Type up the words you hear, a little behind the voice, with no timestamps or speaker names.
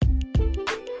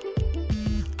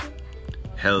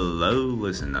Hello,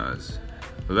 listeners.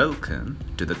 Welcome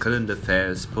to the Current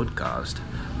Affairs podcast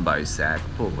by Zach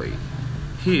Poley.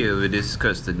 Here we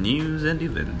discuss the news and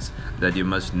events that you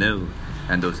must know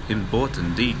and those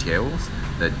important details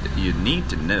that you need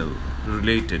to know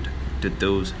related to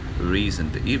those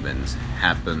recent events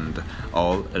happened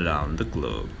all around the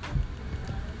globe.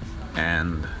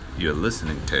 And you're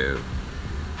listening to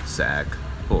Zach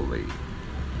Poley.